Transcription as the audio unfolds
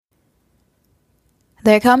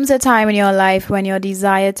There comes a time in your life when your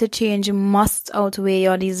desire to change must outweigh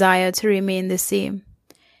your desire to remain the same.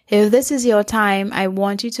 If this is your time, I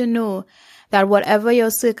want you to know that whatever your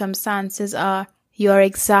circumstances are, you are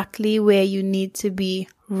exactly where you need to be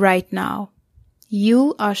right now.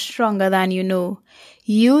 You are stronger than you know.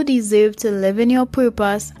 You deserve to live in your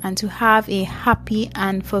purpose and to have a happy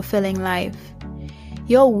and fulfilling life.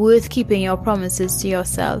 You're worth keeping your promises to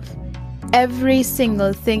yourself. Every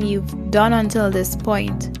single thing you've done until this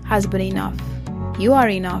point has been enough. You are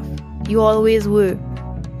enough. You always were.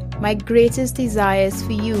 My greatest desire is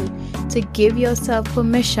for you to give yourself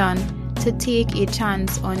permission to take a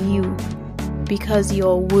chance on you because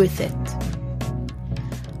you're worth it.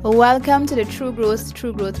 Welcome to the True Growth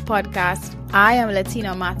podcast. I am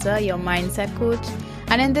Latina Mata, your mindset coach.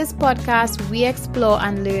 And in this podcast, we explore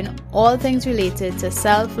and learn all things related to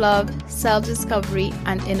self-love, self-discovery,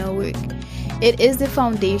 and inner work. It is the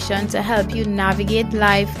foundation to help you navigate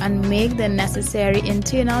life and make the necessary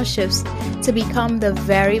internal shifts to become the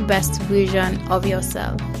very best version of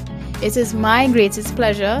yourself. It is my greatest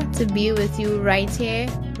pleasure to be with you right here,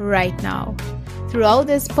 right now. Throughout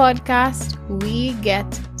this podcast, we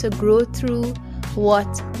get to grow through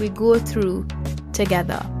what we go through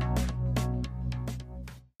together.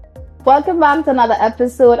 Welcome back to another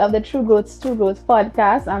episode of the True Growth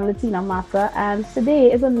podcast. I'm Latina Mata, and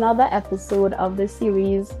today is another episode of the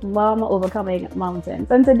series Mom Overcoming Mountains.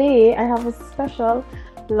 And today I have a special,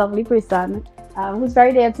 lovely person who's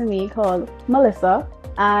very dear to me called Melissa,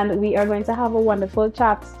 and we are going to have a wonderful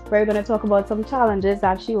chat. We're going to talk about some challenges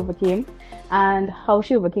that she overcame and how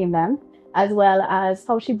she overcame them, as well as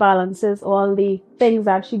how she balances all the things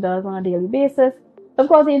that she does on a daily basis. Of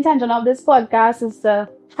course, the intention of this podcast is to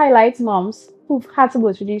highlight moms who've had to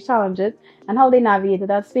go through these challenges and how they navigated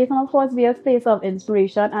that space, and of course be a place of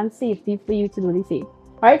inspiration and safety for you to do the same.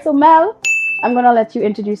 Alright, so Mel, I'm going to let you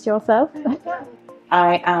introduce yourself.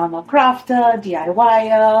 I am a crafter,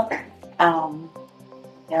 DIYer,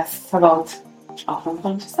 about a whole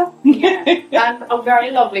bunch of stuff. And a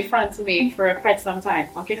very lovely friend to me for quite some time,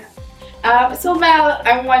 okay? So Mel,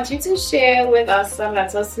 I want you to share with us and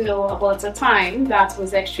let us know about a time that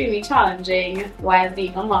was extremely challenging while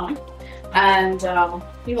being a mom, and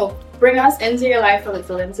bring us into your life a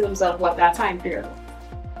little in terms of what that time period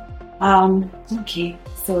was. Okay,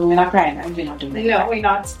 so we're not crying, and we're not doing it. No, we're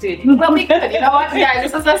not doing it. Well, we could, you know what? Yeah,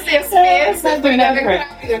 this is a safe space. We're not going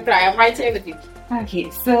to cry. I'm right here with you.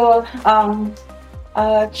 Okay, so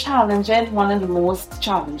one of the most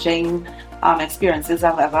challenging experiences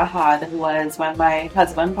I've ever had was when my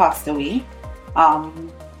husband passed away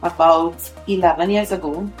about 11 years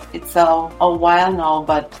ago. It's a while now,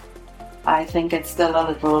 but I think it's still a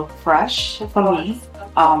little fresh for me.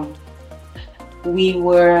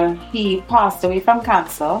 He passed away from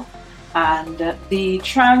cancer, and the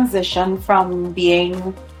transition from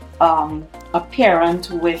being a parent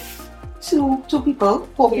with two people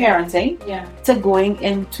co-parenting to going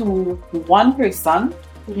into one person,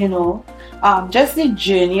 just the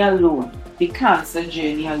journey alone, the cancer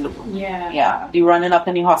journey alone. The running up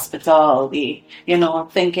in the hospital, the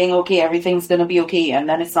thinking, okay, everything's gonna be okay, and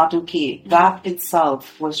then it's not okay. That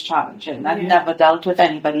itself was challenging. I've never dealt with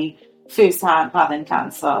anybody firsthand having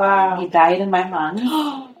cancer. Wow. He died in my hands.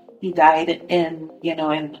 He died in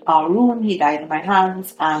our room. He died in my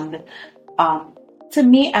hands, and to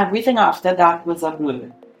me, everything after that was a blur.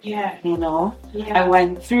 I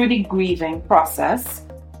went through the grieving process,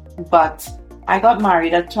 but I got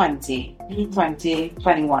married at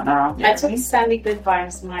 21 around there. I took Sandy good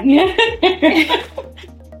vibes, man.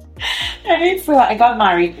 Right, so I got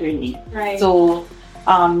married early. Right. So,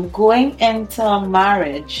 going into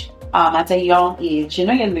marriage at a young age, you're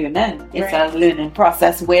learning. It's a learning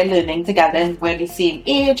process. We're learning together. We're the same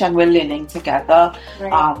age, and we're learning together.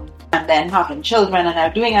 Right. And then having children, and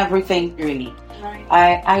I'm doing everything early.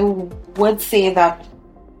 Right. I would say that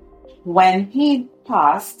when he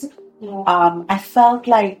passed, I felt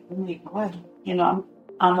like, oh my God,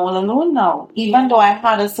 I'm all alone now. Even though I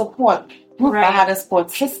had a support group, I had a support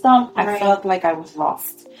system, I felt like I was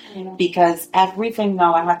lost. Because everything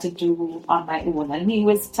now I had to do on my own. And he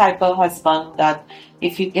was the type of husband that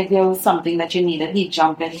if there was something that you needed, he'd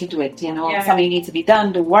jump in to do it. Something needs to be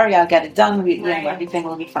done, don't worry, I'll get it done. Everything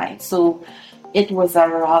will be fine. So it was a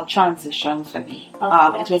real transition for me.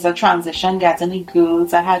 It was a transition getting the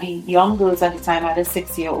girls. I had young girls at the time. I had a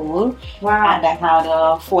 6-year-old. Wow. And I had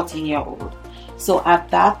a 14-year-old. So at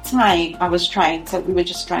that time, we were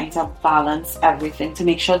just trying to balance everything to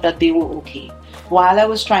make sure that they were okay. While I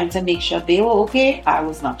was trying to make sure they were okay, I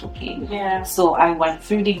was not okay. Yeah. So I went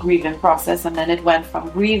through the grieving process, and then it went from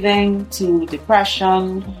grieving to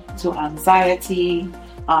depression to anxiety.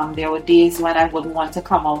 There were days when I wouldn't want to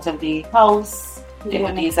come out of the house. There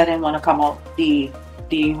were days I didn't want to come out the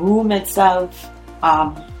room itself.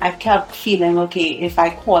 I kept feeling, okay, if I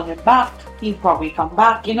call him back, he'd probably come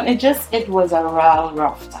back. You know, it was a real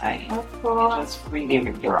rough time. Of course. It was really,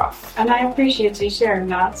 really rough. And I appreciate you sharing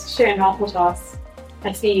that with us.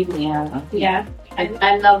 I see you. Yeah. Yeah.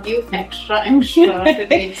 I love you extra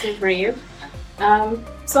today to brave.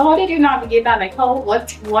 So how did you navigate that? Like,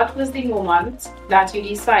 what was the moment that you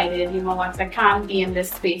decided, you know what, I can't be in this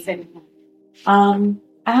space anymore?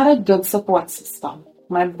 I had a good support system.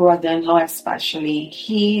 My brother-in-law especially,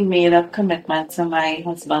 he made a commitment to my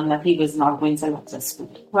husband that he was not going to let us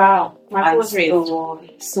school. Wow. That was real.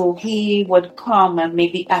 So he would come and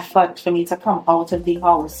make the effort for me to come out of the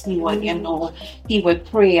house. He would, he would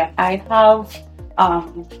pray. I have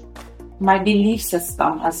my belief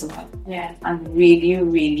system as well. Yeah. And really,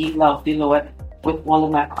 really love the Lord with all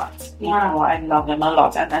of my heart. Wow. I love him a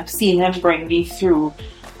lot. And I've seen him bring me through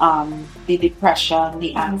the depression,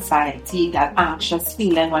 the anxiety, that anxious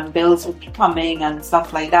feeling when bills would be coming and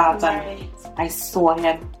stuff like that. Right. And I saw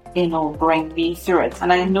him, bring me through it.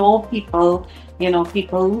 And I know people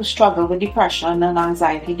who struggle with depression and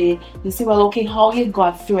anxiety, they say, well, okay, how you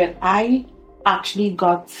got through it? I actually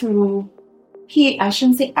got through, the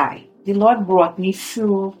Lord brought me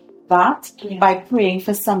through that by praying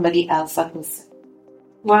for somebody else that was sick.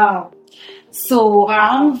 Wow. So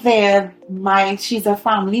I'm there, she's a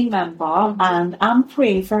family member, and I'm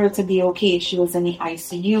praying for her to be okay. She was in the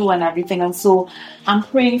ICU and everything, and so I'm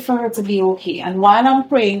praying for her to be okay. And while I'm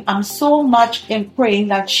praying, I'm so much in praying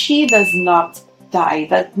that she does not die,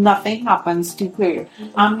 that nothing happens to her.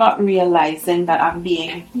 I'm not realizing that I'm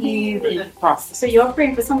being healed in the process. So you're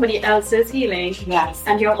praying for somebody else's healing. Yes.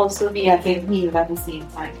 And you're also being healed at the same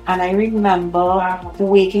time. And I remember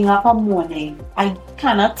waking up one morning. I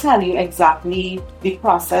cannot tell you exactly the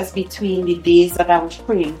process between the days that I was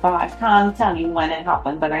praying, but I can't tell you when it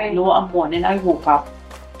happened. But I know one morning I woke up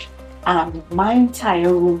and my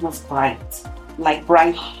entire room was bright. Like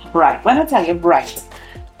bright. When I tell you bright,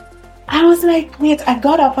 I was like, wait, I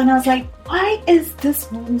got up and I was like, why is this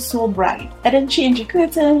room so bright? I didn't change the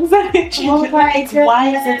curtains. I didn't change the lights. Why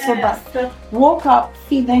is it so bright? Woke up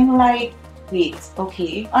feeling like, wait,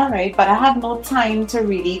 okay, all right. But I had no time to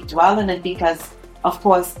really dwell on it because, of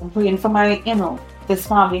course, I'm praying for my, this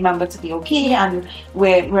family member to be okay. And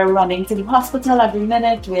we're running to the hospital every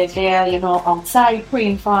minute. We're there, outside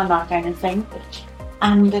praying for and that kind of thing.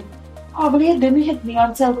 And it didn't hit me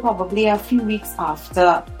until probably a few weeks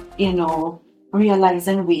after,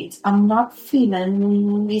 realizing, wait, I'm not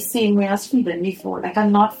feeling the same way I was feeling before. Like,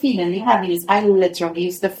 I'm not feeling the heaviness I literally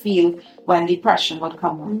used to feel when depression would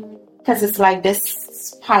come on. Because it's like this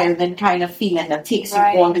spiraling kind of feeling that takes you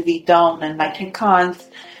all the way down, and like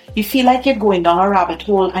you feel like you're going down a rabbit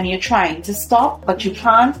hole and you're trying to stop, but you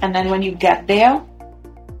can't. And then when you get there,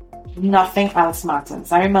 nothing else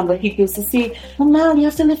matters. I remember people used to say, "Oh, Mel, you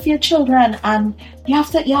have to live for your children, and you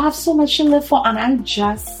have so much to live for." And I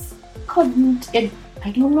just couldn't.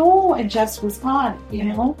 I don't know. It just was hard,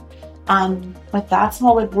 But that's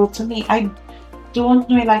how it worked to me. I don't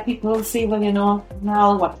know. Like people say, well,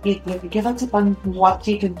 Mel, what you give up on what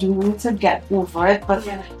you could do to get over it, but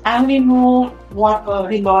I only know what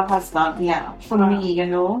the Lord has done. Yeah, for me,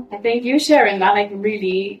 I think you sharing that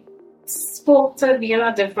really spoke to me in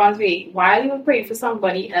a different way. While you prayed for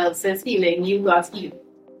somebody else's healing, you got healed.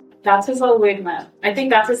 That is a word, man. I think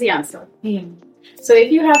that is the answer. So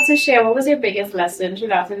if you have to share, what was your biggest lesson through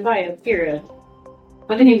that entire period?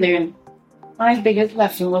 What did you learn? My biggest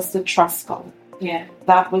lesson was to trust God. Yeah.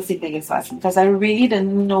 That was the biggest lesson, because I really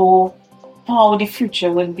didn't know how the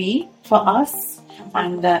future would be for us.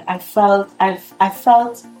 And I felt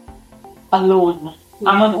alone.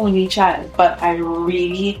 I'm an only child, but I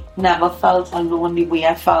really never felt alone the way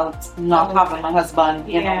I felt not having my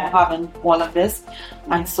husband, having all of this.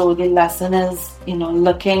 And so the lesson is,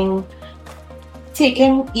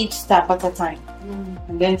 taking each step at a time.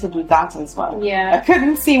 And then to do that as well. Yeah. I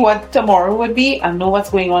couldn't see what tomorrow would be. I know what's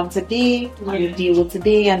going on today. I will deal with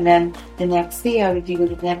today, and then the next day I will deal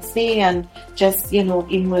with the next day, and just,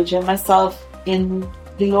 immersion myself in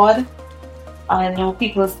the Lord. I know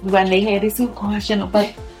people, when they hear this, gosh,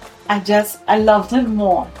 but I loved him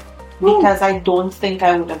more because I don't think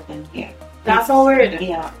I would have been here. That's all we're doing.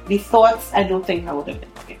 Yeah. The thoughts, I don't think I would have been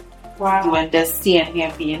here. Wow. doing this, staying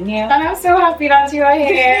here, being here. And I'm so happy that you are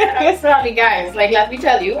here. I'm so happy, guys. Like, let me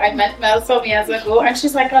tell you, I met Mel some years ago, and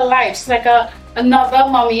she's like a light. She's like another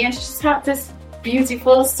mommy, and she just has this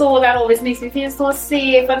beautiful soul that always makes me feel so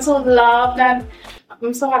safe and so loved. And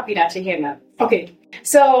I'm so happy that you're here, Mel. Okay,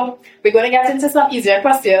 so we're going to get into some easier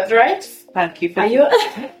questions, right? Thank you for Are you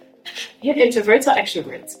you're introvert or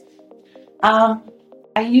extrovert?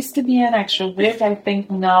 I used to be an extrovert. I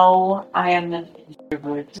think now I am an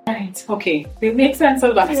introvert. Right. Okay. It makes sense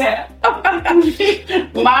of that. Yeah.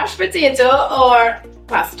 Mashed potato or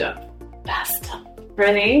pasta? Pasta.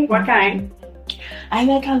 Really? What kind? I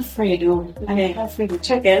like Alfredo. I like Alfredo.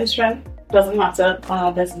 Chicken, shrimp? Doesn't matter.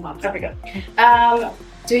 Doesn't matter. Very good.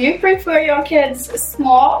 Do you prefer your kids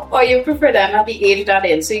small or you prefer them at the age that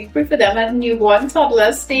is? So you prefer them at newborn,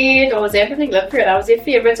 toddler stage, or was there a particular period that was your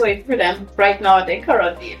favorite, or you prefer them right now at their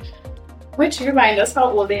current age? Which remind us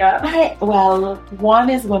how old they are. Well,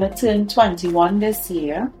 one is going to turn 21 this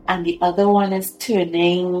year, and the other one is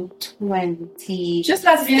turning 20. Just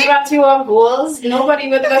as you got your goals, nobody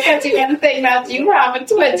would look at you and think that you have a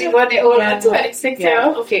 21-year-old and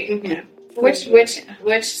 26-year-old. Okay. Mm-hmm.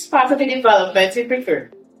 Which part of the development you prefer?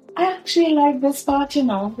 I actually like this part, you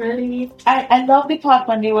know. Really? I love the part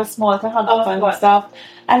when they were small to have fun and stuff.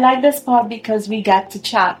 I like this part because we get to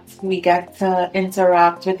chat, we get to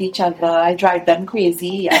interact with each other. I drive them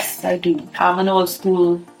crazy, yes, I do. I'm an old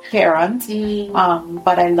school parent,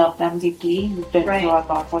 but I love them deeply. We've been through a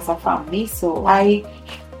lot as a family, so I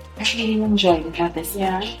really enjoyed it at this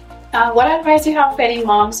age. What advice do you have for any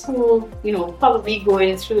moms who, probably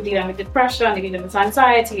going through dealing with depression, dealing with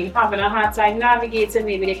anxiety, having a hard time navigating,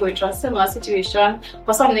 maybe they're going through a similar situation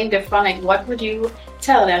or something different? Like, what would you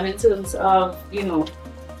tell them in terms of,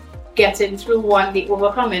 getting through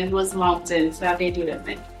overcoming those mountains that they do live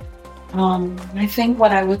with? I think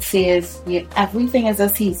what I would say is everything is a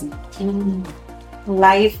season.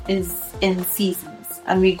 Life is in seasons,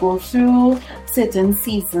 and we go through certain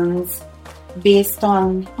seasons based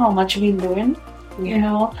on how much we learn,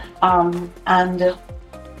 and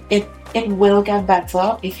it will get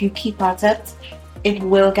better if you keep at it. It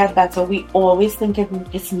will get better. We always think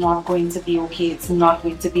it's not going to be okay, it's not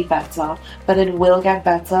going to be better, but it will get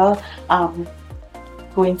better.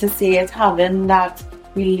 Going to say it, having that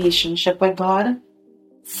relationship with God.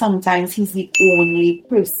 Sometimes He's the only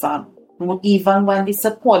person. Even when the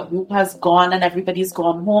support group has gone and everybody's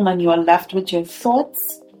gone home and you're left with your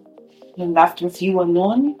thoughts, you're left with you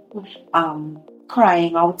alone,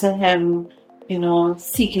 crying out to Him,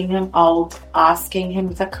 seeking Him out, asking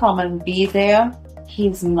Him to come and be there.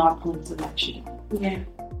 He's not going to let you down. Yeah.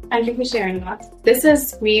 Thank you for sharing that. This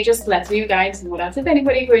is me just letting you guys know that if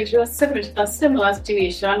anybody going through a similar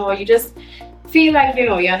situation, or you just feel like,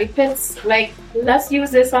 you're in the pits, like, let's use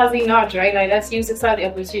this as a nudge, right? Like, let's use this as the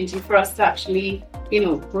opportunity for us to actually,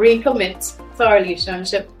 recommit to our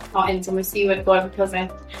relationship or intimacy with God, because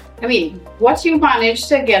what you managed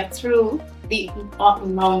to get through the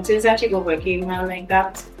mountains that you overcame, like,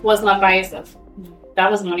 that was not by yourself. That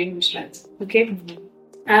was not even strength. Okay?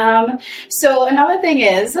 So another thing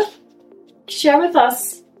is, share with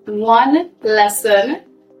us one lesson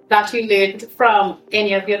that you learned from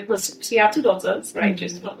any of your daughters. So you have two daughters, right?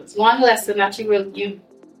 Just daughters. One lesson that you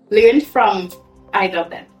learned from either of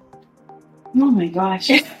them. Oh my gosh.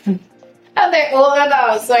 And they're older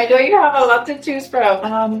now, so I know you have a lot to choose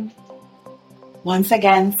from. Once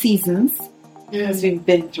again, seasons. Because we've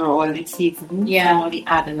been through all the seasons, the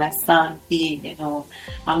adolescent,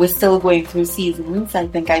 and we're still going through seasons. I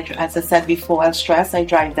think, as I said before, I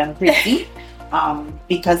drive them crazy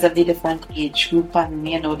because of the different age group and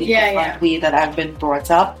the different way that I've been brought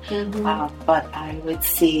up. But I would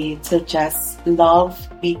say to just love,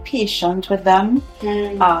 be patient with them.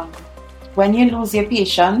 When you lose your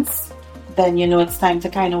patience, then it's time to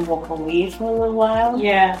kind of walk away for a little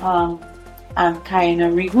while. And kind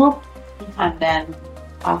of regroup. And then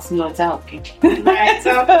ask the Lord to help you. Right,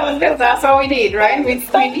 so that's all we need, right? We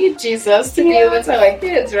need Jesus to deal with our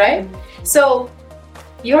kids, right? So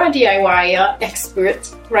you're a DIY expert,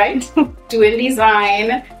 right? Doing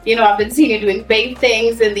design. I've been seeing you doing big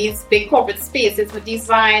things in these big corporate spaces with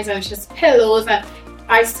designs and just pillows. And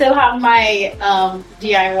I still have my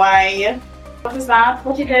DIY. What is that?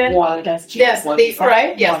 What you did? Wall design. Yes,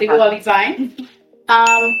 the wall design.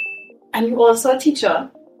 And you're also a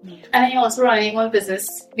teacher. And then you're also running your own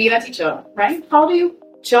business, being a teacher, right? How do you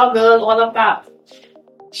juggle all of that?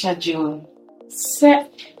 Schedule. So,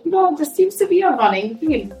 no, there seems to be a running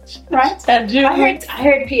theme, right? I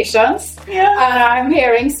heard patience. Yeah. And I'm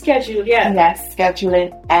hearing schedule, yeah. Yes,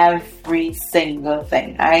 scheduling every single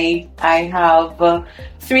thing. I have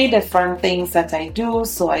 3 different things that I do.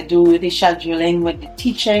 So I do the scheduling with the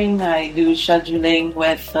teaching. I do scheduling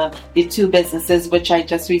with the 2 businesses, which I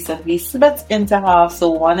just recently split into half. So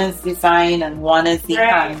one is design and one is the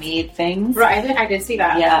handmade things. Right, I did see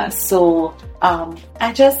that. Yeah, so I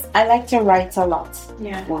like to write a lot.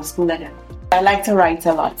 Yeah. Old school again. I like to write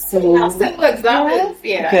a lot. So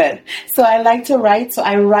yeah. Good. So I like to write. So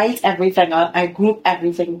I write everything out. I group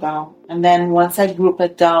everything down. And then once I group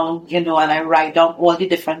it down, and I write down all the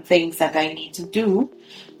different things that I need to do.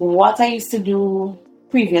 What I used to do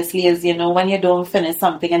previously is, when you don't finish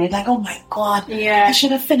something and you're like, oh my God, I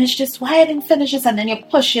should have finished this. Why I didn't finish this? And then you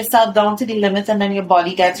push yourself down to the limit and then your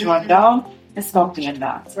body gets run down. I stopped doing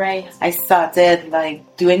that. Right. I started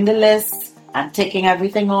doing the list and taking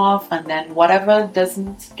everything off, and then whatever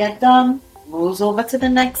doesn't get done moves over to the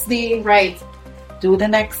next day. Right. Do the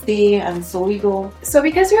next day, and so we go. So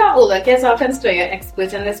because you are older kids, I'll consider you an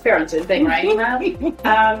expert in this parenting thing, right?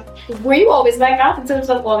 Were you always like that in terms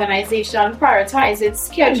of organization, prioritizing,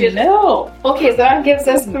 schedule? No. Okay, so that gives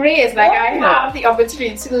us grace. I have the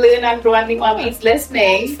opportunity to learn and grow, and the mummies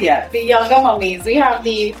listening. Yeah. The younger mummies, we have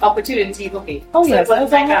the opportunity. Okay. Oh so yes,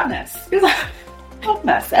 it's like that.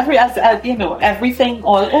 Mess. Everything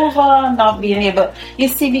all over, not being able. You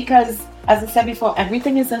see, because as I said before,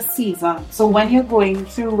 everything is a season. So when you're going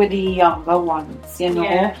through with the younger ones,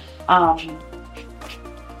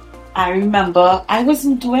 I remember I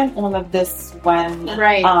wasn't doing all of this when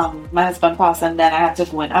my husband passed, and then I had to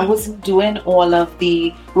go in. I wasn't doing all of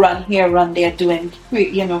the run here, run there, doing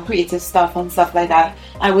creative stuff and stuff like that.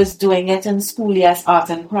 I was doing it in school, yes,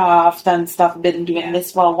 art and craft and stuff. Been doing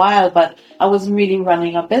this for a while, but I wasn't really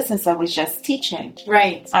running a business. I was just teaching.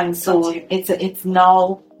 Right. And so it's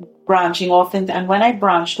now branching off, and when I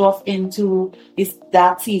branched off into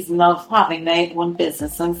that season of having my own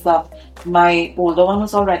business and stuff, my older one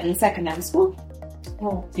was already in secondary school.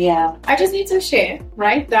 Oh. Yeah. I just need to share,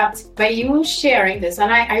 right, that by you sharing this,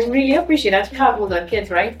 and I really appreciate that you have older kids,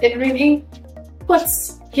 right? It really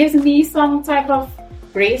gives me some type of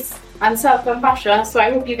grace and self-compassion. So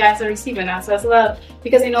I hope you guys are receiving that as well.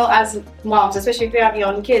 Because, as moms, especially if you have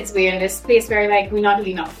young kids, we're in this place where we're not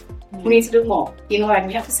doing enough. We need to do more. We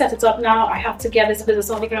have to set it up now. I have to get this business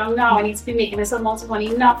on the ground now. I need to be making this amount of money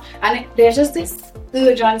now. And there's just this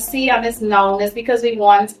urgency and this nowness because we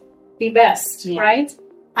want the best, right?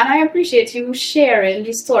 And I appreciate you sharing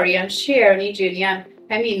the story and sharing your journey.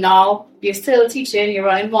 And now you're still teaching, you're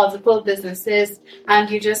running multiple businesses, and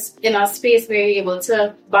you're just in a space where you're able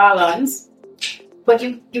to balance. But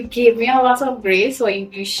you gave me a lot of grace, or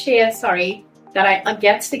you share, that I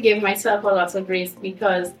get to give myself a lot of grace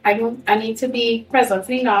because I need to be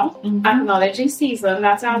presently now, acknowledging season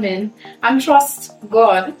that I'm in, and trust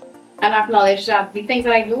God and acknowledge that the things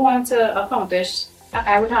that I do want to accomplish,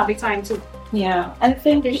 I would have the time to. Yeah, I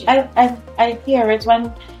think I hear it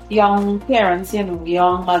when young parents,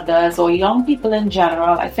 young mothers or young people in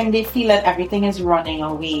general, I think they feel that everything is running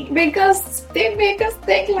away. Because they make us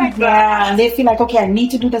think like that. Yeah, and they feel like, okay, I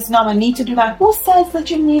need to do this now, I need to do that. Who says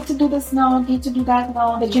that you need to do this now, need to do that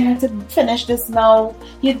now, that you need to finish this now?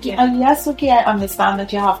 Yes, okay, I understand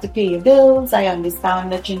that you have to pay your bills, I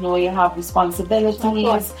understand that, you have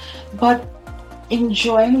responsibilities, but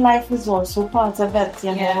enjoying life is also part of it,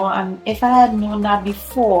 and if I had known that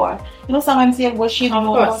before, sometimes you wish you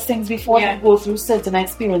know those things before you go through certain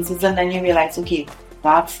experiences, and then you realize, okay,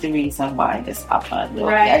 that's the reason why this happened.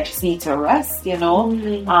 Right. I just need to rest,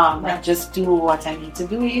 and just do what I need to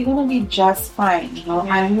do. You're gonna be just fine,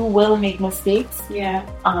 and you will make mistakes. Yeah.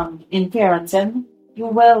 In parenting. You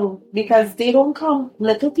will, because they don't come.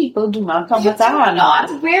 Little people do not come with a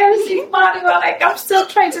hand. Where is Emmanuel? I'm still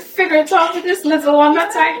trying to figure it out with this little one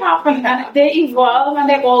that I have, and they evolve and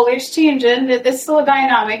they're always changing. They're so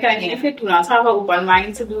dynamic. If you do not have an open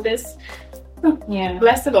mind to do this,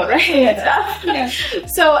 bless the Lord, right? Yeah.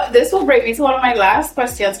 So this will bring me to one of my last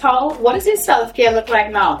questions. What does your self-care look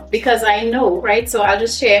like now? Because I know, right? So I'll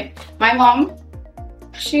just share. My mom,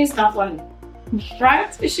 she's not one. Right?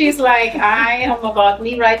 She's like, I am about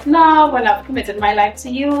me right now when I've committed my life to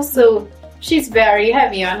you. So she's very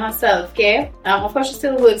heavy on her self-care. Of course, she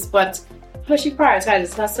still works, but she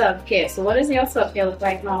prioritizes her self-care. So what does your self-care look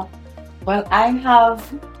like now? Well, I have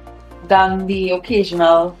done the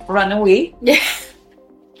occasional runaway. Yeah.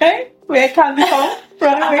 Okay? Where can we go?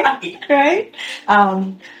 run away, right?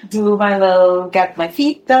 Do my little, get my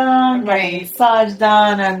feet done, get my massage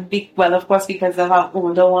done, and of course, because I have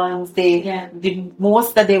older ones, the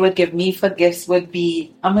most that they would give me for gifts would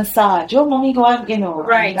be a massage. Oh, mommy, go on,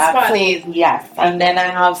 Right, so, yes. And then I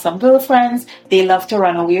have some girlfriends, they love to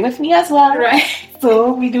run away with me as well. Right.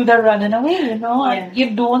 So we do the running away, and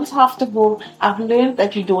you don't have to go. I've learned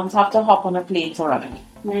that you don't have to hop on a plane to run away.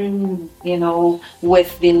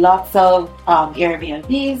 With the lots of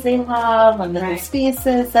Airbnbs they have and the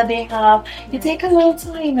spaces that they have, you take a little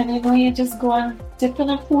time and you just go and dip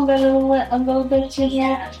in a pool a little bit,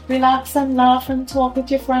 relax and laugh and talk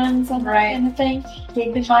with your friends and that kind of thing.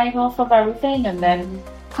 Take the mind off of everything and then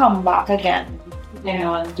come back again,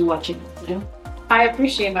 and do what you need to do. I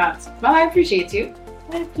appreciate that. Well, I appreciate you.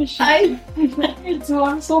 I appreciate it.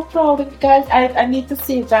 I'm so proud of you guys. I need to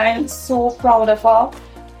say that I am so proud of her.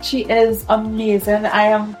 She is amazing. I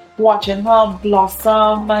am watching her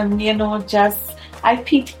blossom and, I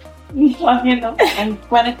peek, and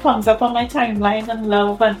when it comes up on my timeline and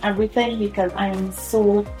love and everything, because I am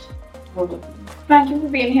so proud of you. Thank you for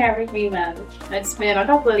being here with me, man. It's been a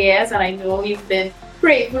couple of years and I know you've been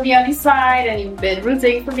praying for me on the side and you've been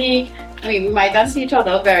rooting for me. I mean, we might not see each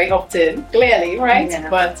other very often, clearly, right? Yeah.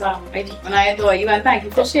 But I adore you and thank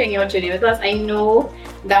you for sharing your journey with us. I know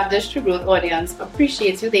that the True Growth audience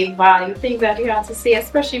appreciates you. They value things that you have to say,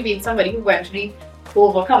 especially being somebody who went through the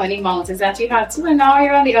overcoming mountains that you had to. And now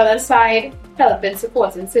you're on the other side, helping,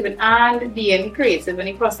 supporting, serving, and being creative in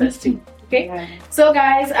the process too. Okay? Yeah. So,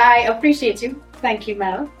 guys, I appreciate you. Thank you,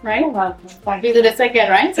 Mel. Right? We'll do this again,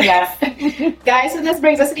 right? Yes. Guys, so this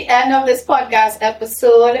brings us to the end of this podcast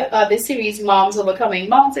episode of the series Moms Overcoming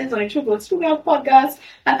Mountains on the True Growth podcast.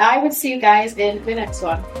 And I will see you guys in the next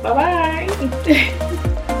one. Bye-bye.